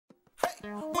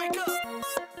Wake up!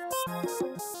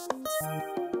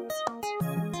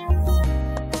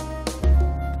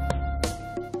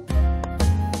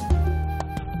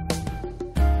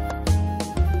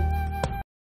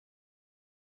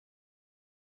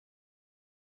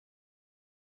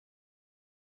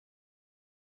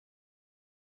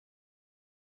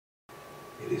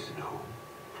 It isn't home.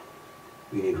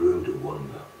 We need room to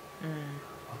wander.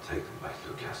 I'll take them back to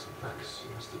the castle back as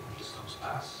soon as the Winterfell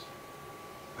pass.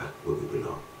 Back where we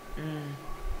belong.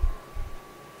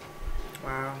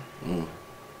 Wow.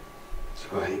 It's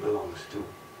where he belongs to.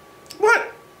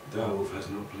 What? Direwolf has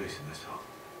no place in this home.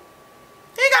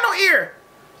 He ain't got no ear.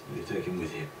 Will you take him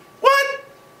with you? What?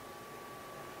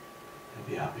 He'll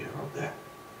be happier up there.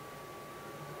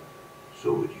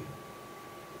 So would you.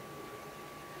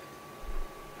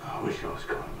 I wish I was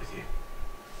going with you.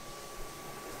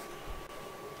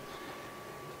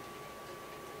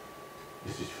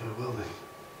 This is farewell then.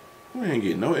 We ain't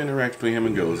getting no interaction between him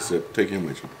and Ghost except take him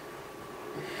with you.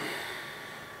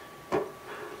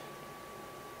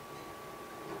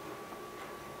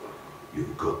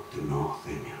 You've got the North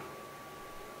in you.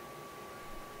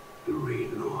 The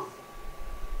real North.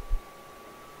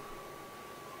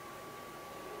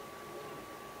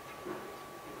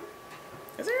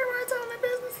 Is everybody telling their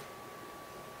business?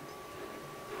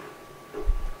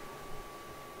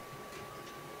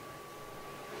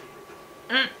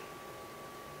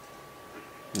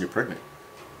 You're pregnant.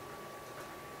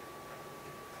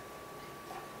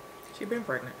 She been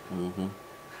pregnant.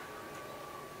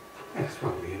 Yes,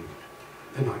 well,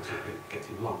 the nights have been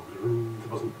getting longer and there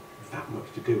wasn't that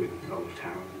much to do in the old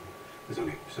town. There's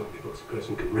only so many books a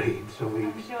person can read, so we...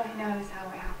 I'm sure he knows how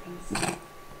it happens.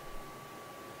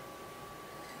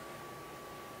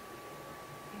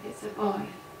 If it's a boy,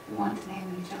 we want to name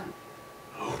him John.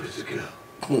 I hope it's a girl.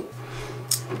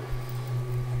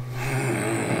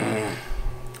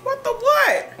 What the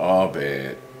what? All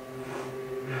bad.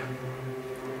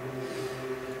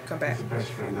 Come back. He's the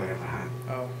best friend I ever had.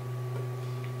 Oh.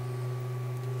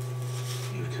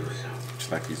 You too, son.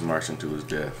 It's like he's marching to his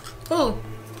death. Who?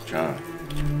 John.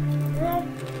 Well,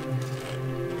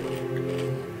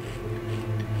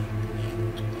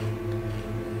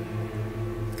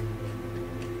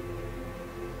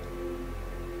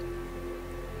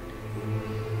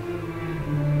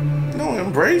 No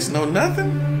embrace, no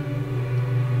nothing.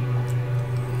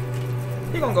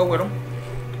 you gonna go with him?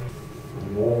 The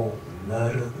war, the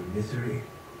murder, the misery.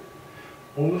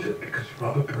 All of it because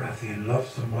Robert Baratheon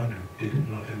loved someone who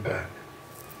didn't love him back.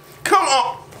 Come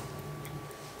on.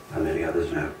 How many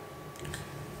others know?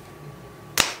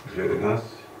 Including us.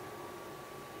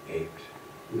 8.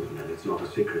 No, it's not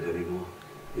a secret anymore.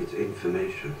 It's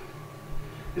information.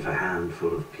 If a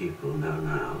handful of people know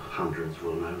now, hundreds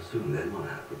will know soon. Then what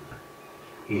happens?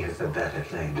 He has a better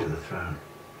claim to the throne.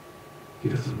 He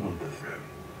doesn't want the throne.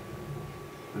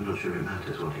 I'm not sure it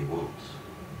matters what he wants.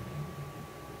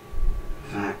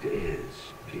 Fact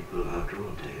is, people are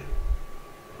drawn to him.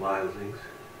 Wildlings,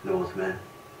 Northmen.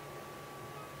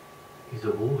 He's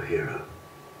a war hero.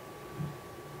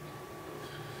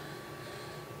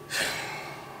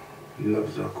 He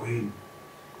loves our queen,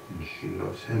 and she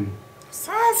loves him.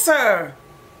 Sansa!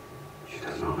 She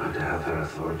does not know to have her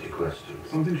authority questioned.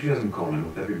 Something she has in common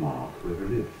with every monarch who ever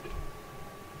lived.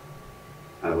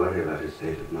 I worry about his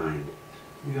state of mind.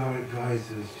 We are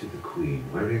advisors to the queen.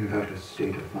 Worrying about her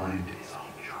state of mind is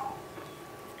our job.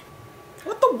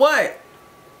 What the what?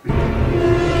 I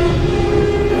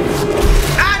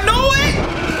knew it!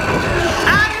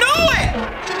 I knew it!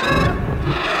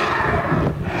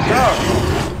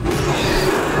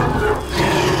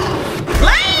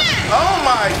 Land! Oh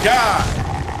my God.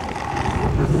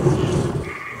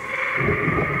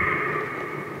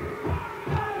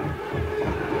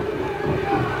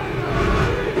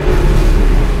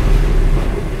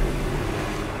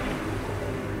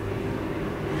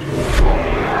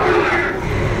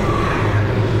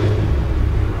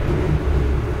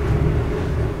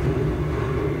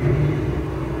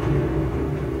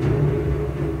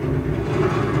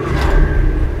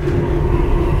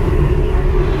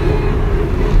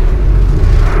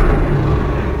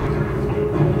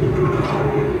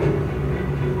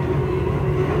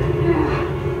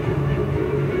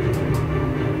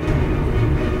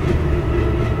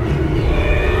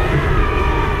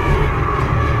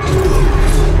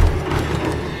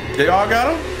 They all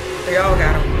got him? They all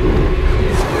got him.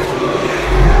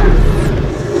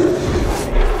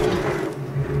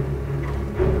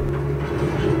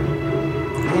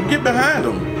 Well, get behind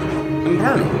him and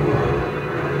burn him.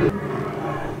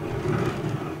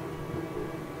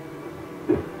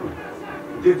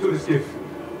 Get to the skiff.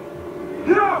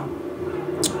 No!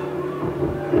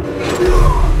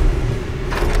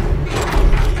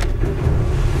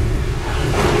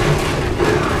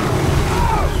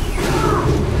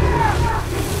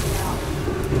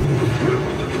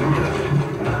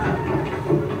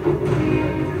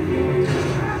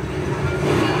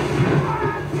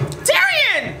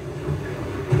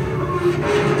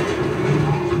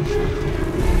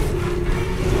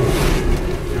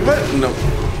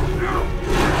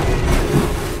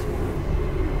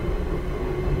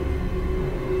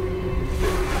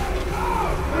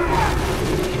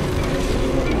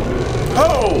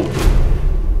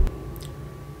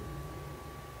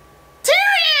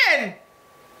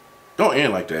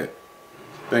 that.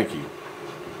 Thank you.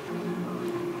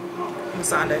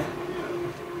 Sunday.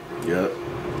 Yep.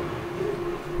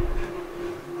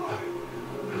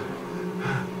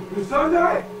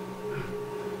 Sunday!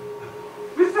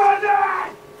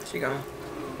 Sunday! She gone.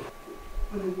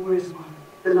 When the war is won,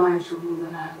 the lion shall rule the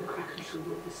land, the kraken shall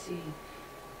rule the sea.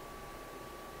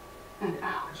 And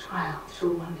our child shall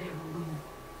one day rule them all.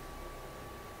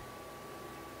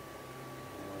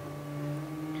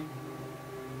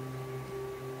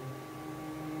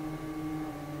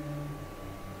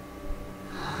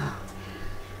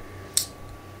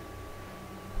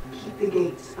 Keep the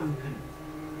gates open.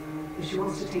 If she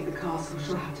wants to take the castle,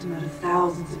 she'll have to murder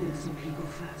thousands of innocent people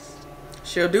first.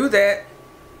 She'll do that.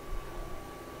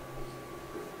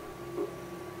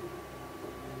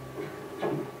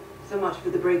 So much for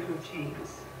the breaker of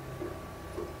chains.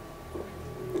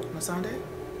 Sunday?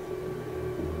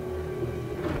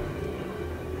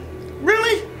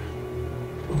 Really?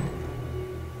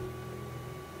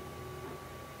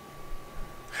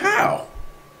 How?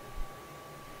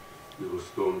 We will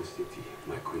storm the city,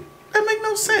 my queen. That make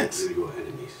no sense. Kill your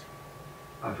enemies.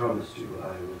 I promised you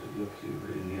I would look you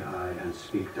in the eye and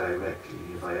speak directly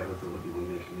if I ever thought you were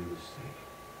making a mistake.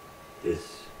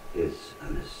 This is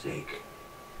a mistake.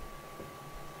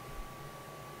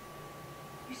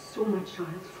 You saw my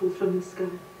child fall from the sky.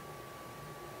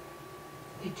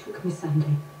 They took Miss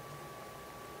Sunday.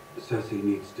 Cersei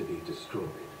needs to be destroyed.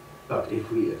 But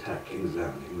if we attack King's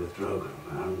Landing with Drogon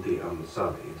and the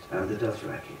Unsullied and the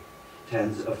Dothraki,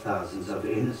 tens of thousands of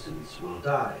innocents will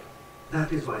die.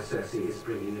 That is why Cersei is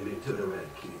bringing them into the Red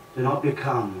Keep. Do not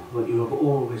become what you have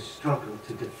always struggled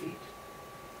to defeat.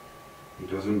 He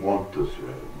doesn't want the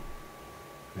throne.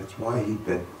 That's why he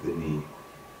bent the knee.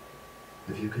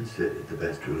 Have you considered the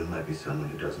best ruler might be someone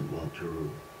who doesn't want to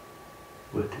rule?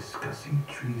 We're discussing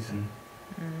treason.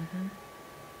 Mm-hmm.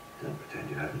 Don't pretend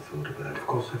you haven't thought about it. Of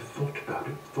course I've thought about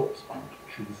it. Thoughts aren't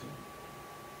treason.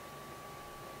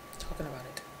 Talking about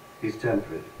it. He's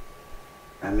temperate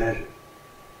and measured.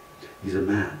 He's a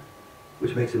man,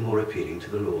 which makes him more appealing to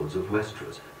the lords of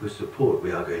Westeros, whose support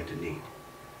we are going to need.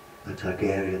 A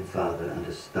Targaryen father and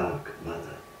a Stark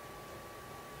mother.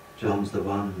 Jon's the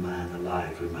one man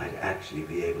alive who might actually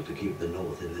be able to keep the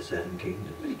North in the Seven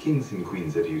Kingdoms. How many kings and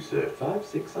queens have you served? 5,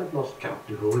 6? I've lost count.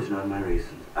 You've always known my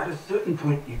reasons. At a certain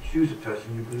point, you choose a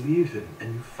person you believe in,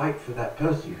 and you fight for that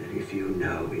person. Even if you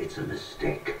know it's a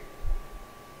mistake.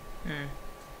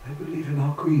 I believe in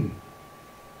our queen.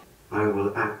 I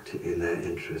will act in their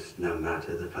interest, no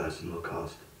matter the personal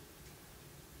cost.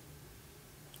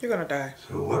 You're gonna die.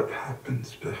 So what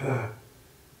happens to her?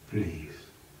 Please.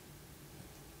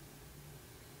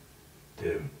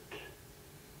 Don't.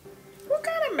 What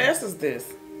kind of mess is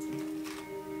this?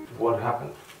 What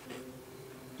happened?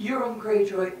 Euron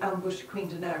Greyjoy ambushed Queen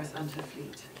Daenerys and her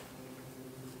fleet.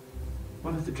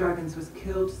 One of the dragons was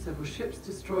killed, several ships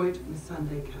destroyed, and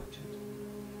Missandei captured.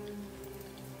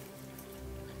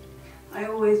 I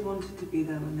always wanted to be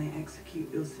there when they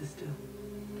execute your sister.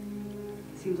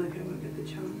 Seems like I won't get the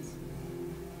chance.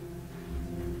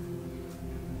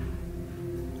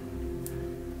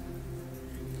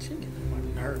 She getting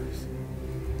on my nerves.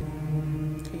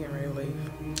 He getting ready to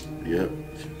leave. Yep.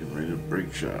 She getting ready to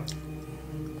break shop.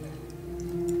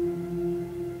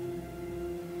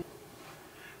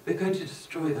 They're going to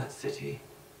destroy that city.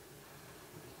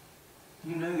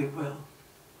 You know they will.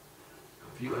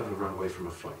 Have you ever run away from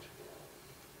a fight?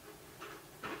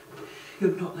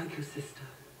 You're not like your sister.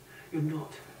 You're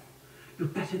not. You're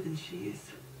better than she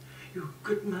is. You're a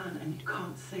good man and you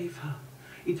can't save her.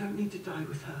 You don't need to die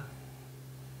with her.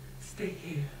 Stay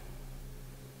here.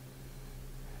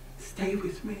 Stay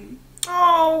with me.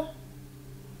 Oh.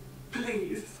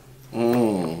 Please.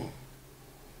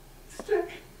 Stay.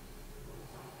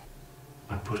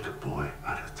 I put a boy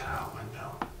out a tower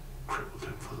window, crippled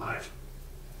him for life.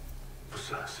 For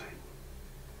Cersei.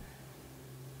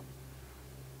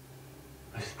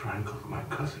 I strangled my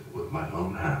cousin with my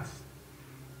own hands,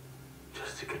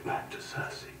 just to get back to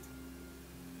Cersei.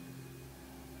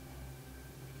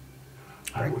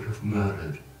 I would have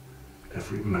murdered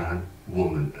every man,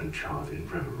 woman, and child in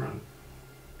Riverrun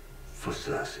for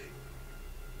Cersei.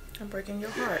 I'm breaking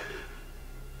your heart.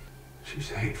 She's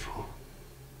hateful.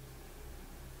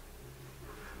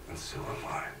 And so am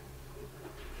I.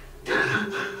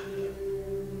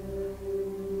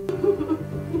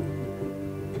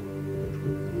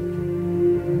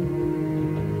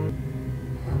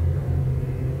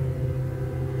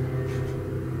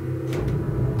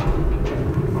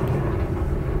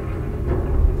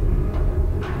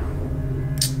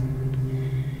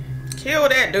 Kill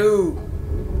that dude.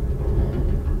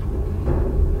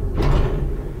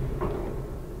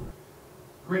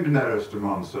 Queen Daenerys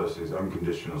demands Cersei's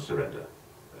unconditional surrender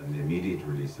and the immediate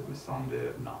release of Missandei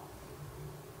of Narth.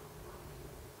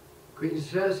 Queen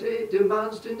Cersei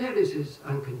demands Daenerys'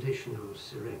 unconditional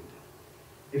surrender.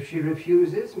 If she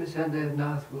refuses, Missandei of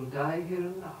Narth will die here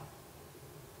and now.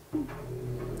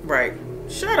 Right.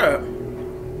 Shut up.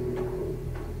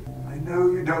 I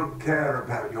know you don't care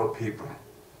about your people.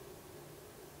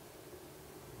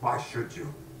 Why should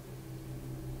you?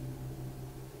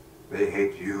 They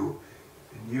hate you,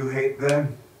 and you hate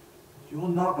them. You're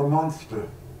not a monster.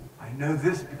 I know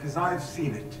this because I've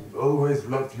seen it. You've always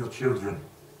loved your children.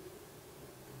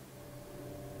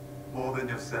 More than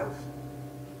yourself.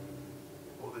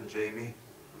 More than Jaime.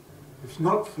 If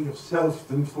not for yourself,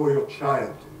 then for your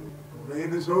child. The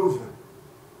reign is over.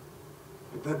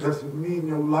 But that doesn't mean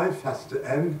your life has to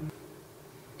end.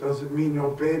 Doesn't mean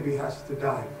your baby has to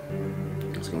die.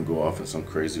 It's gonna go off in some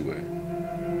crazy way.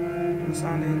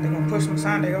 Missandei, they're gonna push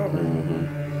Missandei over.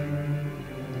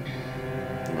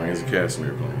 Reigns of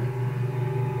Casimir playing.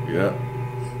 Yep.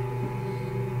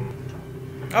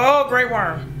 Oh, Grey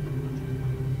Worm.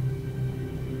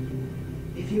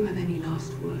 If you have any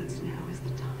last words, now is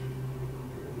the time.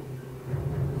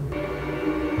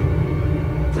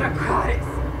 Dracarys!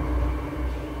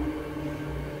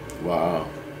 Wow.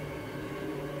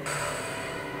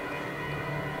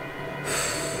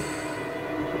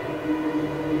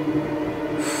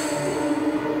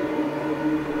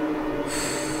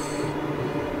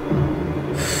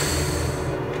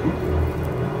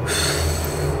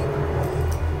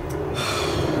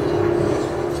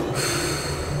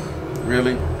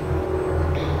 Really?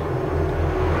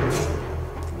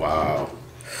 Wow.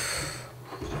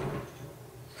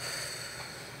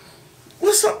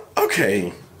 What's up?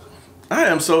 Okay. I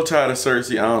am so tired of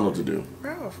Cersei, I don't know what to do.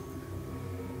 Ralph.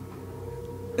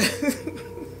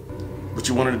 What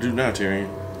you want her to do now, Tyrion?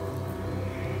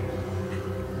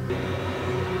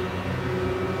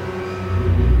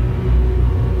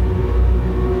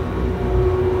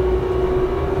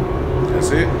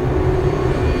 That's it.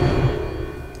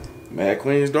 Mad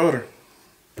Queen's daughter.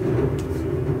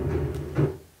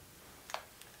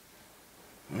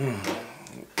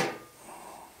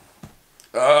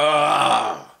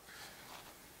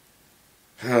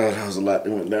 That was a lot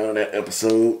that went down in that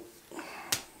episode.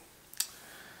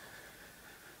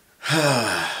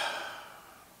 A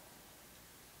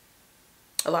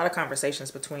lot of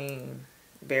conversations between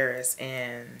Varys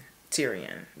and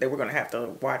Tyrion that we're going to have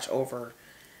to watch over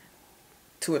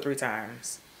 2 or 3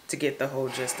 times to get the whole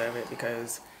gist of it,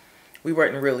 because we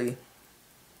weren't really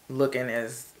looking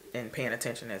as and paying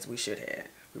attention as we should have.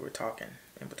 We were talking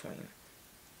in between,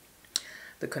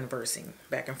 the conversing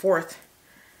back and forth,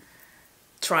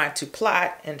 trying to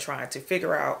plot and trying to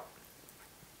figure out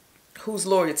whose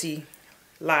loyalty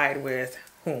lied with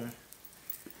whom.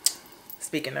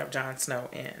 Speaking of Jon Snow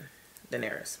and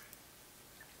Daenerys.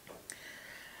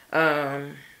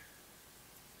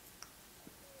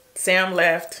 Sam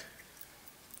left.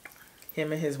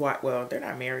 Him and his wife, well, they're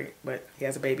not married, but he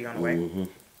has a baby on the way.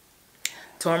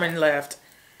 Tormund left,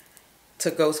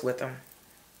 took Ghost with him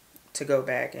to go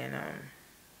back and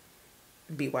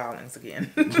be wildlings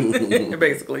again.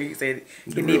 Basically, he said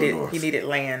he needed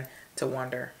land to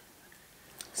wander.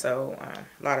 So a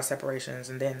lot of separations,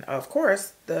 and then of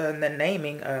course the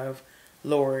naming of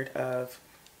Lord of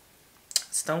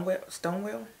Storm's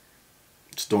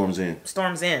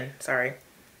End. Sorry.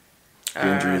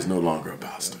 Gendry is no longer a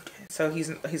bastard. So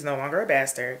he's no longer a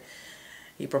bastard.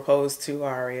 He proposed to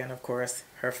Arya, and of course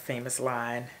her famous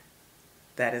line,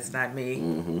 "That is not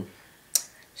me."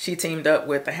 She teamed up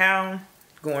with the Hound,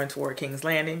 going toward King's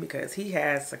Landing because he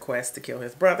has a quest to kill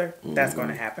his brother. That's going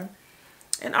to happen.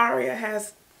 And Arya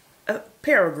has a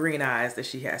pair of green eyes that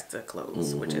she has to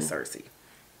close, which is Cersei.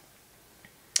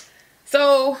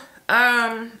 So,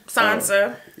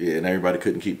 Sansa. Yeah, and everybody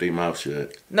couldn't keep their mouth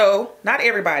shut. No, not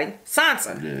everybody.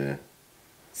 Sansa. Yeah.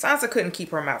 Sansa couldn't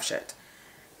keep her mouth shut.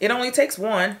 It only takes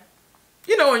one.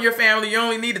 You know, in your family, you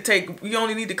only need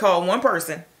to call one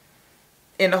person,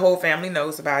 and the whole family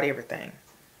knows about everything.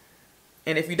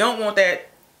 And if you don't want that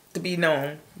to be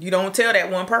known, you don't tell that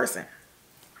one person.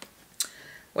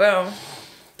 Well,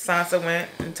 Sansa went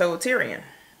and told Tyrion.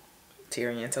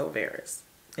 Tyrion told Varys.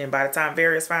 And by the time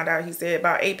Varys found out, he said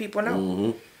about 8 people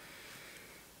know.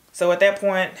 So at that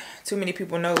point, too many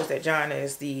people knows that Jon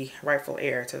is the rightful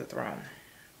heir to the throne.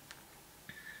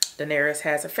 Daenerys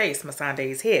has a face.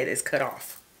 Missandei's head is cut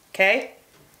off. Okay?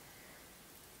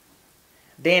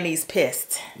 Dany's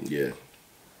pissed. Yeah.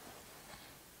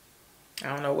 I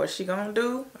don't know what she gonna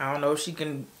do. I don't know if she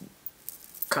can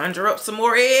conjure up some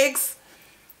more eggs.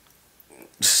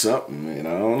 Something, man.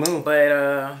 I don't know.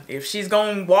 But if she's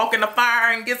gonna walk in the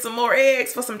fire and get some more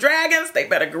eggs for some dragons, they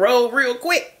better grow real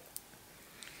quick.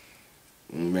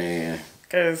 Man.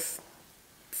 Cause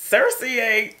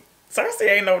Cersei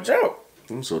ain't no joke.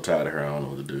 I'm so tired of her. I don't know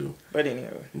what to do. But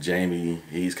anyway, Jamie,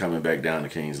 he's coming back down to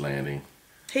King's Landing.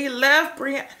 he left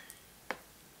Brienne.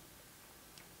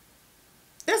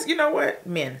 That's, you know what?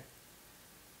 Men.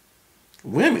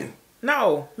 Women.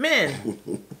 No,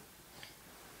 men.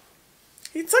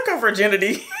 He took her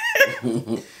virginity.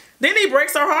 Then he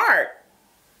breaks her heart.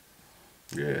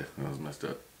 Yeah, that was messed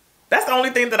up. That's the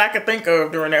only thing that I could think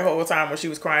of during that whole time when she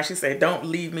was crying. She said, "Don't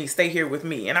leave me. Stay here with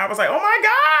me." And I was like, "Oh my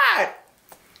God."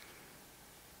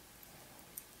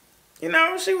 You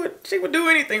know, she would do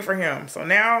anything for him. So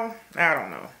now, I don't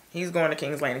know. He's going to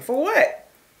King's Landing. For what?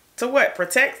 To what?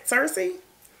 Protect Cersei?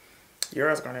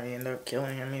 Euron's going to end up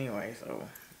killing him anyway. So,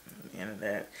 at the end of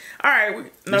that. All right, enough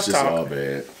It's just talk. all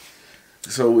bad.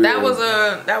 So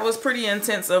that was pretty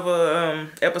intense of a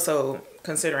episode,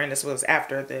 considering this was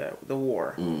after the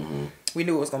war. Mm-hmm. We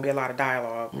knew it was going to be a lot of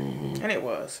dialogue. Mm-hmm. And it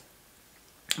was.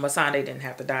 Missandei didn't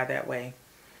have to die that way.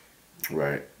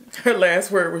 Right. Her last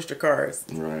word was Dracarys.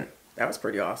 Right. That was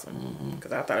pretty awesome.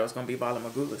 Because I thought it was going to be Vala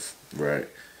Morghulis. Right.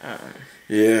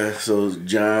 Yeah, so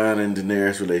Jon and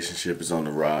Daenerys' relationship is on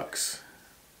the rocks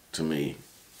to me.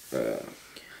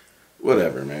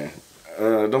 Whatever, man.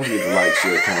 Don't forget to like,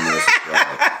 share, comment,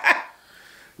 subscribe.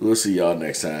 We'll see y'all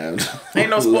next time. Ain't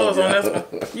no spoilers on this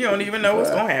one. You don't even know what's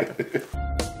going to happen.